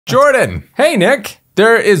Jordan! Hey, Nick!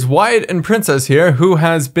 There is Wyatt and Princess here who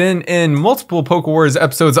has been in multiple PokeWars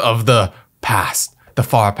episodes of the past, the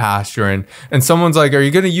far past, Jordan. And someone's like, are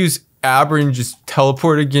you going to use Abra and just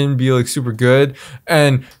teleport again and be like super good?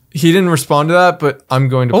 And he didn't respond to that, but I'm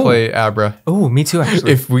going to play Abra. Oh, me too,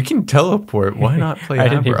 actually. If we can teleport, why not play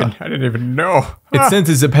Abra? I didn't even know. It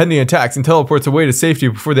senses impending attacks and teleports away to safety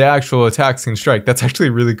before the actual attacks can strike. That's actually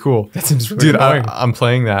really cool. That seems really Dude, I'm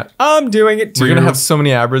playing that. I'm doing it too. We're going to have so many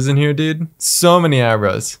Abras in here, dude. So many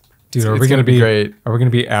Abras. Dude, are we going to be great? Are we going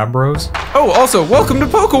to be Abros? Oh, also, welcome to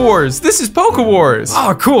PokeWars. This is PokeWars.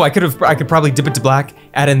 Oh, cool. I could probably dip it to black,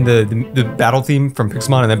 add in the battle theme from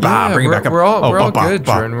Pixelmon, and then bring it back up. We're all good,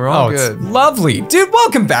 Jordan. We're all good. It's lovely. Dude,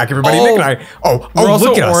 welcome back, everybody. Nick and I. We're also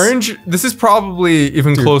look at orange. This is probably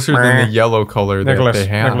even closer than the yellow color that they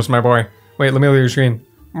have. Nicholas, my boy. Wait, let me look at your screen.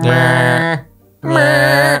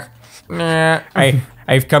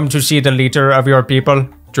 I've come to see the leader of your people.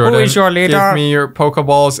 Jordan, who is your leader? Give me your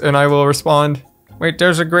Pokeballs and I will respond. Wait,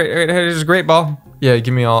 there's a great ball. Yeah,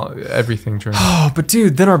 give me everything, Jordan. Oh, but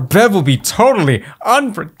dude, then our bed will be totally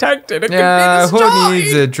unprotected. It yeah, could be destroyed. Who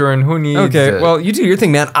needs it, Jordan? Who needs it? Okay, well, you do your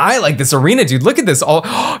thing, man. I like this arena, dude. Look at this.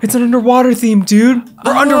 It's an underwater theme, dude.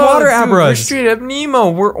 We're underwater Abras. We're straight up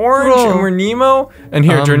Nemo. We're orange and we're Nemo. And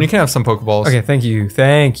here, Jordan, you can have some Pokeballs. Okay, thank you.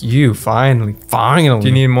 Thank you. Finally. Do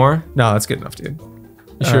you need more? No, that's good enough, dude.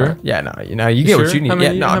 You sure? Yeah, no, you get what you need. How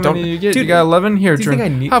many, how many do you get? Dude, you got 11? Here,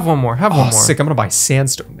 Jordan. Have one more. Have one more. Sick. I'm gonna buy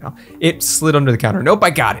sandstone now. It slid under the counter. Nope,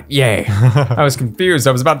 I got it. Yay. I was confused.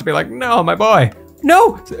 I was about to be like, no, my boy.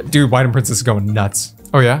 No. Dude, White and Princess is going nuts.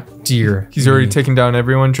 Oh, yeah? Dear. He's already taken down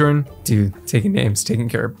everyone, Jordan? Dude, taking names, taking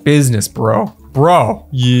care of business, bro. Bro.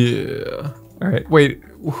 Yeah. All right. Wait,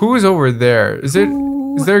 who is over there? Is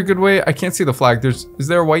there a good way? I can't see the flag. Is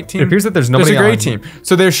there a white team? It appears that there's nobody. There's a gray team.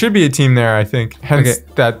 So there should be a team there, I think. Hence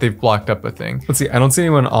that they've blocked up a thing. Let's see. I don't see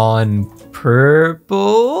anyone on purple.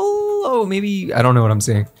 Oh, maybe. I don't know what I'm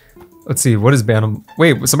seeing. Let's see. What is bannable?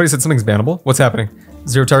 Wait, somebody said something's bannable. What's happening?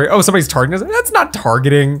 Zero target. Oh, somebody's targeting us. That's not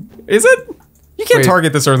targeting. Is it? You can't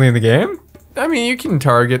target this early in the game. I mean, you can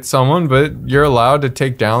target someone, but you're allowed to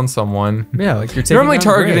take down someone. Yeah, like you're taking normally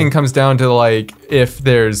targeting comes down to like if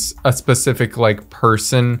there's a specific like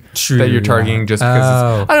person that you're targeting just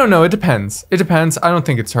because I don't know, it depends. It depends. I don't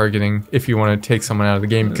think it's targeting if you want to take someone out of the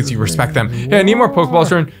game because you respect them. Hey, I need more Pokeballs,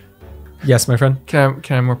 Jordan. Yes, my friend. Can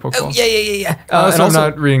I have more Pokeballs? Oh, yeah. So I'm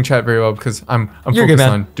not reading chat very well because I'm focused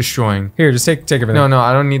on destroying. Here, just take everything. No,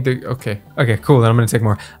 I don't need the. Okay, cool. Then I'm gonna take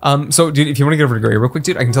more. So, dude, if you want to get over to Gray real quick,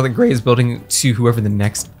 dude, I can tell that Gray is building to whoever the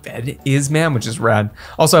next bed is, man, which is rad.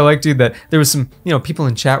 Also, I like, dude, that there was some, people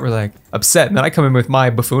in chat were like upset, and then I come in with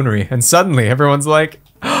my buffoonery, and suddenly everyone's like,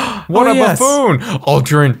 "What a buffoon!" Oh,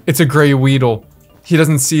 Jordan, it's a Gray Weedle. He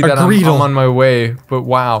doesn't see that I'm on my way, but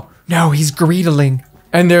wow. No, he's greedling.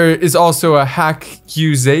 And there is also a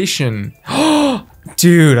hack-accusation.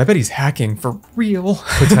 Dude, I bet he's hacking for real.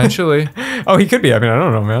 Potentially. Oh, he could be. I mean, I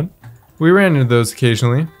don't know, man. We ran into those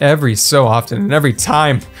occasionally. Every so often, and every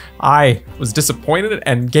time I was disappointed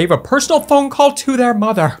and gave a personal phone call to their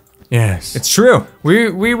mother. Yes. It's true.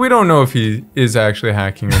 We don't know if he is actually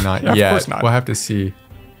hacking or not yet. Of course not. We'll have to see.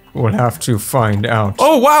 We'll have to find out.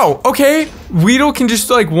 Oh, wow. Okay. Weedle can just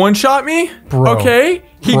like one-shot me? Bro. Okay.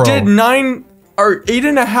 He did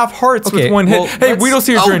 8.5 hearts with one hit. Well, hey, Weedle's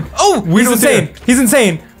here, Jordan. Weedle's insane. He's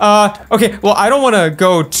insane. Okay, well, I don't want to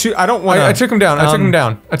go to. I don't want to. I took him down. I took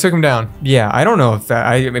him down. Yeah, I don't know if that.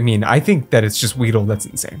 I mean, I think that it's just Weedle that's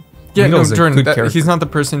insane. Yeah, Weedle's Jordan, he's not the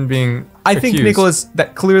person being I think, Nicholas,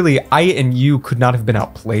 that clearly I and you could not have been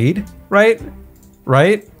outplayed, right?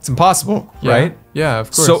 Right? It's impossible, right? Yeah, of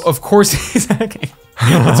course. So, of course, he's hacking.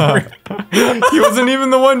 He wasn't even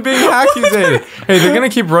the one being accusated. Hey, they're gonna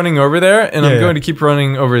keep running over there, and I'm going to keep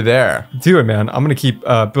running over there. Do it, man. I'm gonna keep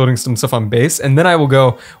building some stuff on base, and then I will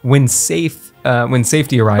go when safety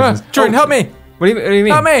arises. Jordan, help me! What do you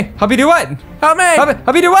mean? Help me! Help you do what? Help me!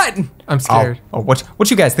 Help you do what? I'm scared. Oh, what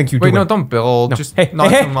you guys think you're doing? Wait, no, don't build. No. Just hey, knock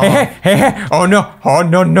them off. Hey. Oh no.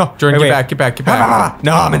 Jordan, get back.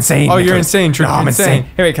 No, I'm insane. Oh, you're insane, Jordan. No, I'm insane.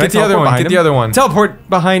 Hey, wait, can get the other one? Get the other one. Teleport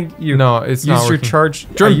behind you. No, it's not working. Use your charge.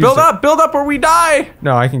 Jordan, build up or we die.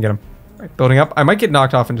 No, I can get him. Right, building up. I might get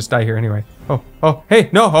knocked off and just die here anyway. Oh, hey,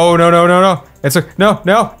 no. Oh, no. It's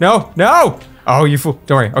no. Oh, you fool.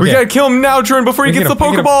 Don't worry. Okay. We gotta kill him now, Jordan, before he gets the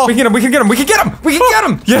Pokeball. We can get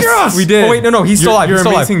him. Yes, we did. Oh, wait, no, he's still alive. You're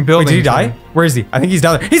amazing building. Wait, did he die? Where is he? I think he's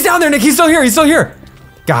down there. He's down there, Nick. He's still here.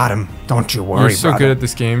 Got him. Don't you worry, You're so good at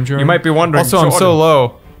this game, Jordan. You might be wondering. Also, I'm so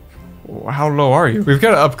low. How low are you? We've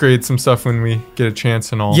got to upgrade some stuff when we get a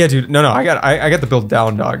chance and all. Yeah, dude. No. I got the build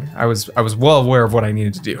down, dog. I was well aware of what I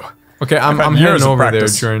needed to do. Okay, I'm heading over there,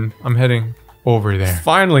 Jordan. I'm heading. over there.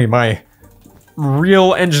 Finally, my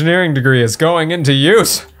real engineering degree is going into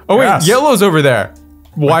use. Oh wait, Yes. yellow's over there.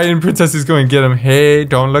 White and Princess is going to get him. Hey,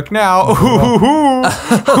 don't look now.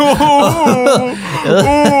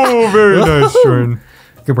 Oh, very nice, Jordan.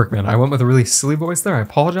 Good work, man. I went with a really silly voice there. I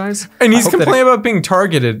apologize. And he's I hope that complaining about being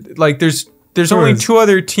targeted. Like there's only is. 2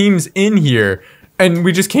 other teams in here, and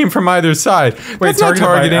we just came from either side. Wait, That's not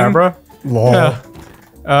targeting. Abra? Lol. Yeah.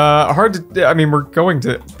 Hard to. I mean, we're going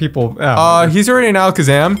to people. He's already in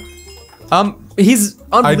Alakazam. He's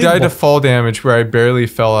I unbelievable. died to fall damage where I barely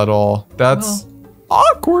fell at all. That's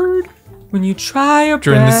awkward. When you try your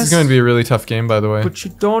Jordan, best, this is going to be a really tough game, by the way. but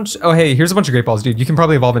you don't. Oh, hey, here's a bunch of great balls, dude. You can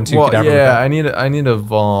probably evolve into Well, Kadabra. yeah, I need to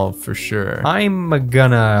evolve for sure. I'm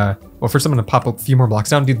gonna. Well, first I'm gonna pop a few more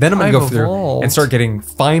blocks down, dude. Then I'm gonna I've go through evolved. and start getting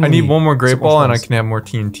finally. I need one more great some more ball and I spells. can have more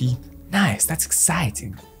TNT. Nice, that's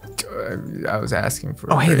exciting. I was asking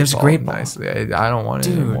for. Oh, hey, there's a great ball. nicely. I don't want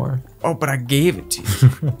it anymore. Oh, but I gave it to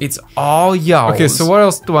you. It's all yours. Okay, so what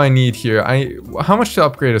else do I need here? How much to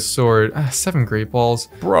upgrade a sword? 7 great balls,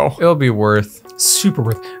 bro? It'll be worth. Super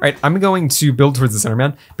worth. All right, I'm going to build towards the center,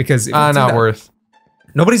 man, because if we do Not that- worth.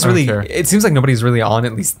 Nobody's I don't really. care. It seems like nobody's really on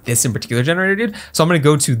at least this in particular generator, dude. So I'm gonna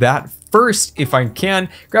go to that first if I can.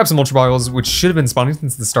 Grab some ultra balls, which should have been spawning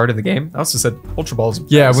since the start of the game. I also said ultra balls.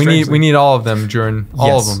 Yeah, strangely. we need all of them, Jordan.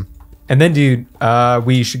 All of them. And then, dude,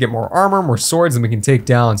 we should get more armor, more swords, and we can take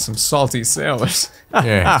down some salty sailors.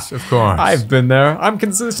 Yes, of course. I've been there. I'm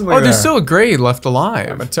consistently there. there's still a grade left I'm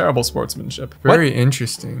alive. a terrible sportsmanship. Very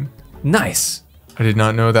interesting. Nice. I did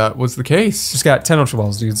not know that was the case. Just got 10 ultra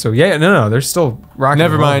balls, dude. So yeah, no, they're still rocking.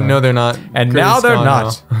 Never and rolling, mind. man. No, they're not. And Grade now is they're gone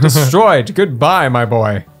not. now. Destroyed. Goodbye, my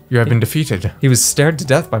boy. You have been defeated. He was stared to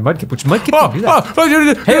death by Mudkip, which Mudkip can do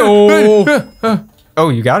that. Hey, Oh,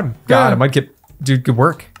 you got him. Got him. Mudkip. Dude, good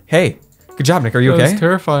work. Hey, good job, Nick. Are you That okay? was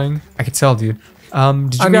terrifying. I could tell, dude. Did you I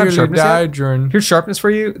grab nearly sharpness yet? died, Jordan. Here's sharpness for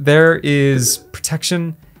you. There is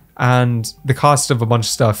protection and the cost of a bunch of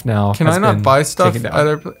stuff now. Can has I not been buy stuff? taken down.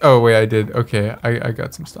 Other oh wait, I did. Okay, I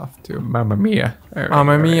got some stuff too. Mamma mia. All right,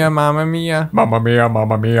 Mamma all right. mia, mamma mia. Mamma mia,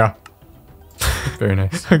 mamma mia. Very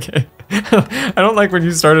nice. Okay. I don't like when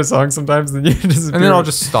you start a song sometimes and you just And then I'll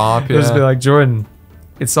just stop. You'll just be Yeah, like, Jordan,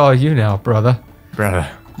 it's all you now, brother.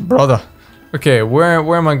 brother. Brother. Okay,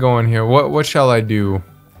 where am I going here? What shall I do?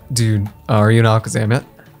 Dude, are you in Alakazam yet?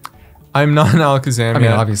 I'm not an Alakazam I mean,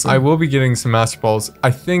 yet. obviously. I will be getting some Master Balls.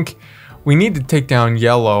 I think we need to take down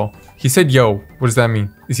Yellow. He said, "Yo." What does that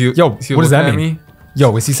mean? Is he? Yo, is he what does that looking mean? at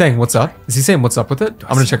Yo, is he saying what's up? Is he saying what's up with it?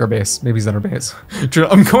 I'm gonna check our base. Maybe he's at our base. me?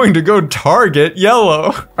 I'm going to go target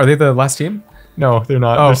Yellow. Are they the last team? No, they're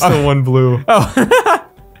not. Oh, There's still one blue. Oh.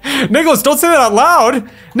 Nicholas, don't say that out loud.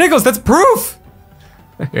 Nicholas, that's proof.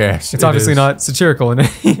 Yes, It's it obviously is. not satirical in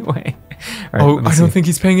any way. All right, Oh, let me I see. don't think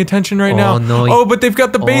he's paying attention right now. no. Oh, but they've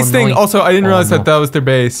got the base Oh, thing. no. Also, I didn't Oh, realize no. that that was their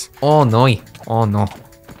base. Oh no. Oh no.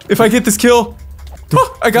 If I get this kill,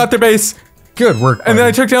 I got their base. Good work. And then I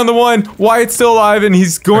buddy. took down the one. Wyatt's still alive, and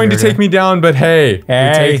he's going to Okay. take me down. But hey, we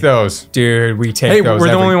Hey. take those. Dude, we take Hey, those we're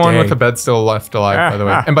the every only one day. with a bed still left alive, by the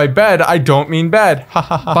way. And by bed, I don't mean bed. Ha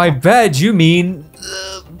ha ha. By bed, you mean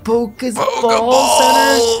Pokeball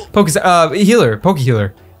Center? Healer. Poke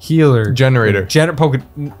Healer. Healer. Generator.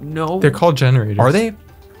 No. They're called generators. Are they?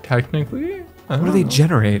 Technically? What do they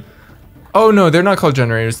generate? Oh no, they're not called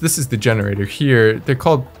generators. This is the generator here. They're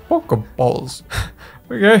called Pokeballs.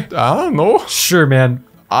 Okay. I don't know. Sure, man.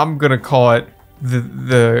 I'm gonna call it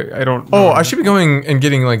the I don't know. Oh, I should be going and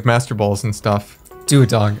getting like Master Balls and stuff. do it,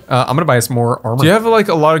 dog. I'm gonna buy us more armor. Do you have like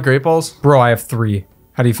a lot of Great Balls? Bro, I have 3.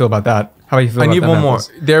 How do you feel about that? How do you feel I about need that, one more.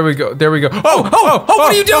 Mathis? There we go. There we go. What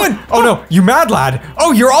are you doing? Oh no, you mad lad.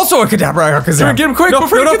 Oh, you're also a Kadabra Alakazam. Get him quick no,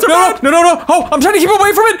 before he no, gets no, mad. no. Oh, I'm trying to keep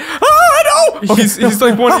away from it. Ah, no. He's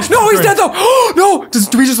like one. No, he's dead though. No,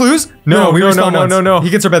 do we just lose? No, we no, respawn no, once. no, no. He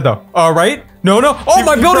gets our bed though. All right. No. Oh,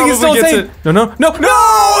 my he building is still probably gets insane. it. No.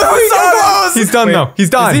 That was so close. He's done though. He's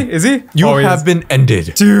done. Is he? You Oh, he have is. been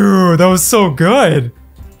ended. Dude, that was so good.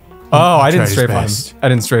 Oh, I didn't tried his strafe on him. best. I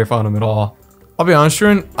didn't strafe on him at all. I'll be honest,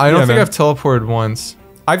 Sharon. I don't Yeah, think man. I've teleported once.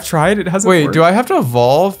 I've tried. It hasn't Wait, worked. do I have to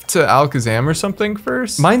evolve to Alakazam or something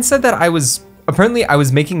first? Mine said that I was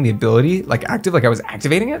making the ability like active, like I was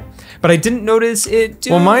activating it, but I didn't notice it.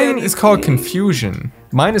 Well, mine is called anything. Confusion.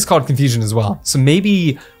 Mine is called Confusion as well. So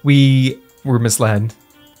maybe we were misled.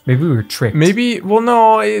 Maybe we were tricked. Maybe. Well,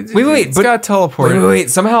 no. Wait, It's but- got teleport. Wait.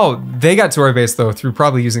 Somehow they got to our base though through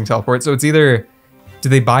probably using teleport. So it's either. Do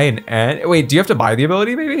they buy an end? Wait, do you have to buy the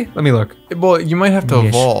ability? Maybe. Let me look. Well, you might have to Yeesh.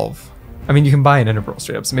 evolve. I mean, you can buy an ender pearl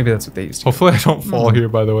straight up, so maybe that's what they used to. Hopefully I don't fall here,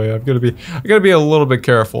 by the way. I gotta be a little bit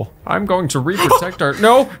careful. I'm going to re-protect our...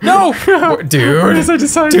 No! Dude. Where does I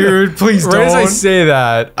decide? Dude, please don't. Right as I say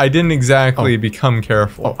that, I didn't exactly become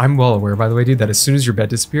careful. Oh, I'm well aware, by the way, dude, that as soon as your bed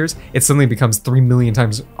disappears, it suddenly becomes 3 million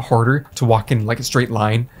times harder to walk in like a straight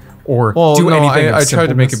line or do anything. I tried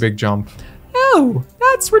to make a big jump. Oh,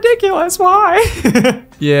 that's ridiculous. Why?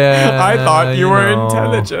 Yeah. I thought you were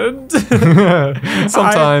intelligent.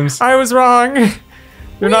 Sometimes. I was wrong.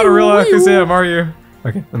 You're not a real Alakazam, are you?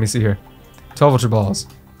 Okay, let me see here. 12 ultra balls.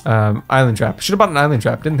 Island trap. Should have bought an island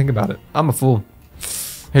trap. Didn't think about it. I'm a fool.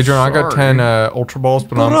 Hey, Jordan, I got 10 ultra balls,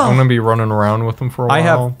 but I'm going to be running around with them for a while. I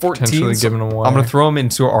have 14. Potentially giving them away. I'm going to throw them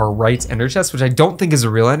into our right ender chest, which I don't think is a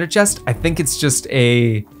real ender chest. I think it's just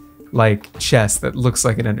a... like chest that looks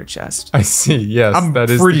like an ender chest. I see. Yes, I'm that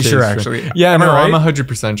is pretty the case, sure actually. Yeah, Am I no, right? I'm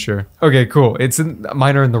 100% sure. Okay, cool. It's in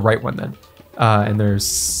mine are in the right one then. And there's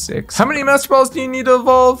 6. How many master balls do you need to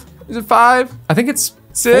evolve? Is it 5? I think it's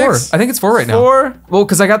 6. 4. I think it's 4 right now. 4? Well,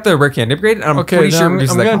 because I got the rare candy upgrade, and I'm pretty sure I'm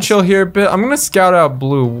gonna chill here a bit. I'm gonna scout out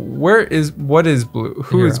blue. What is blue?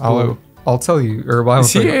 Who is blue? I'll tell you. Or why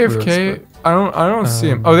is he AFK? I don't see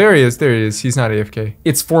him. Oh, there he is. There he is. He's not AFK.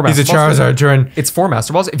 It's 4 master balls. He's a Charizard, Jordan. It's 4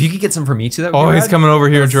 master balls. If you could get some for me too, that would Oh, be he's rad. coming over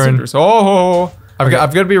here, Jordan. Oh, I've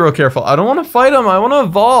got to be real careful. I don't want to fight him. I want to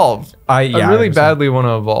evolve. I really badly want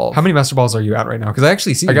to evolve. How many master balls are you at right now? Because I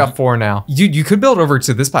actually see. I got 4 now. You could build over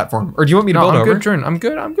to this platform, or do you want me to build over? I'm good, Jordan. I'm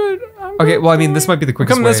good. Okay, well, I mean, this might be the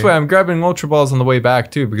quickest Come this way. I'm grabbing ultra balls on the way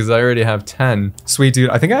back too because I already have 10. Sweet,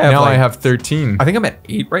 dude. I think I have. Now I have 13. I think I'm at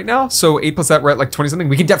 8 right now. So 8 plus that, we're at like 20 something.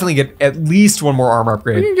 We can definitely get at least 1 more armor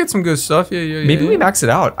upgrade. We can get some good stuff. Yeah. Maybe we max it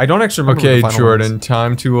out. I don't actually remember. Okay, what the final Jordan. was.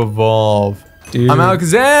 Time to evolve. Dude. I'm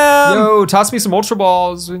Alakazam! Yo, toss me some ultra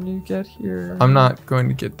balls when you get here. I'm not going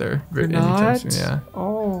to get there anytime soon. Yeah.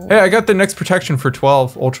 Oh. Hey, I got the next protection for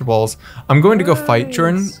 12 ultra balls. I'm going to go fight,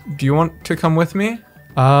 Jordan. Do you want to come with me?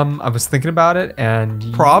 I was thinking about it,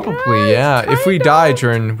 and probably, yeah. If we die,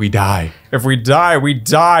 Jordan, we die. If we die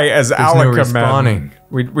as Alakazam.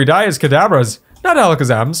 We die as Kadabras, not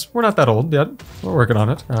Alakazams. We're not that old yet. We're working on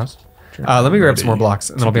it. Yes. Let me grab some more blocks,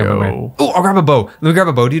 and then I'll be on my way. Oh, I'll grab a bow. Let me grab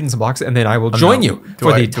a bow, dude, and some blocks, and then I will join you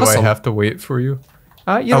for the tussle. Do I have to wait for you?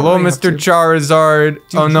 Hello, Mr. Charizard.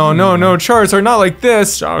 Oh, no, Charizard, not like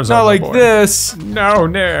this. Charizard, not like this. No,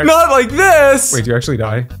 Nick. Not like this. Wait, do you actually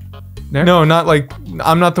die? Nick? No, not like,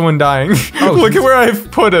 I'm not the one dying. Oh, look at where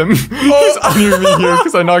I've put him. He's under me here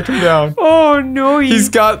because I knocked him down. Oh, no. He's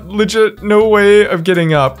got legit no way of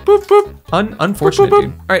getting up. Boop, boop. Unfortunate, boop, boop.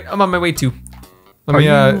 dude. All right, I'm on my way too.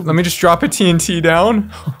 Let me just drop a TNT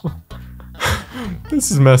down.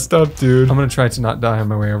 This is messed up, dude. I'm gonna try to not die on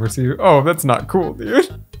my way over to you. Oh, that's not cool, dude.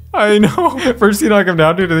 I know. First you knock him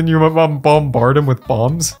down, dude, and then you bombard him with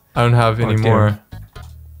bombs. I don't have any more.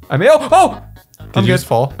 I made. Oh! Did you just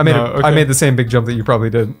fall? I made the same big jump that you probably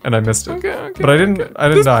did, and I missed it. Okay. But I didn't die.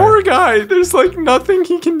 This poor guy. There's like nothing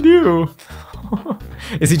he can do.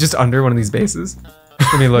 Is he just under one of these bases?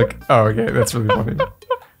 Let me look. Oh, okay. That's really funny.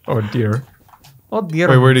 Oh dear. Oh dear.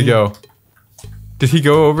 Wait, where'd he go? Did he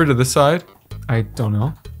go over to this side? I don't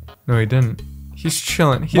know. No, he didn't. He's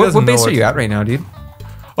chilling. What base are you at right now, dude?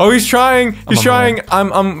 Oh, he's trying. He's trying.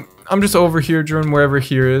 I'm just over here, Jordan, wherever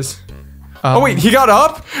here is. Oh wait, he got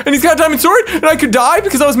up and he's got a diamond sword, and I could die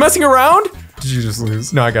because I was messing around. Did you just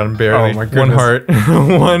lose? No, I got him barely. Oh my goodness. 1 heart.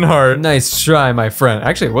 1 heart. Nice try, my friend.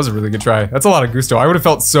 Actually, it was a really good try. That's a lot of gusto. I would have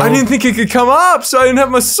felt so... I didn't think it could come up, so I didn't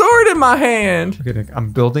have my sword in my hand. Okay, Nick,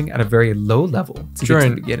 I'm building at a very low level to get to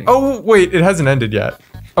the beginning. Oh, wait, it hasn't ended yet.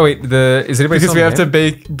 Oh, wait, is anybody... Because we have to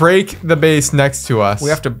break the base next to us.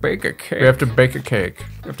 We have to bake a cake. We have to bake a cake.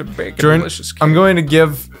 We have to bake a Jordan, delicious cake. I'm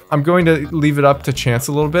going to leave it up to chance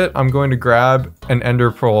a little bit. I'm going to grab an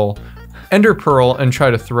ender pearl and try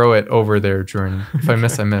to throw it over there, Jordan. If I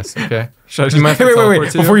miss, I miss, okay? Should I just...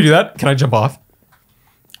 Wait. Before you do that, can I jump off?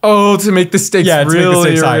 Oh, to make the stakes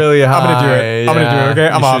really high. I'm gonna do it. I'm gonna do it, okay?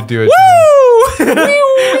 I'm off. Do it. Woo!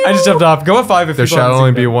 I just jumped off. Go at 5 if there shall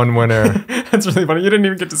only be one winner. That's really funny. You didn't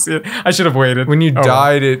even get to see it. I should have waited. When you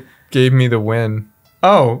died, it gave me the win.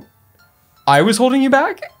 Oh. I was holding you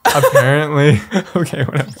back? Apparently. Okay,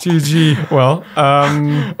 whatever. GG. Well,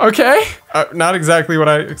 okay. Not exactly what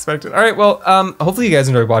I expected. All right, well, hopefully you guys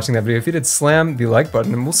enjoyed watching that video. If you did, slam the like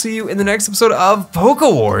button, and we'll see you in the next episode of Poke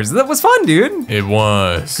Wars. That was fun, dude. It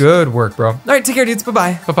was. Good work, bro. All right, take care, dudes.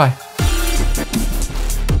 Bye-bye. Bye-bye.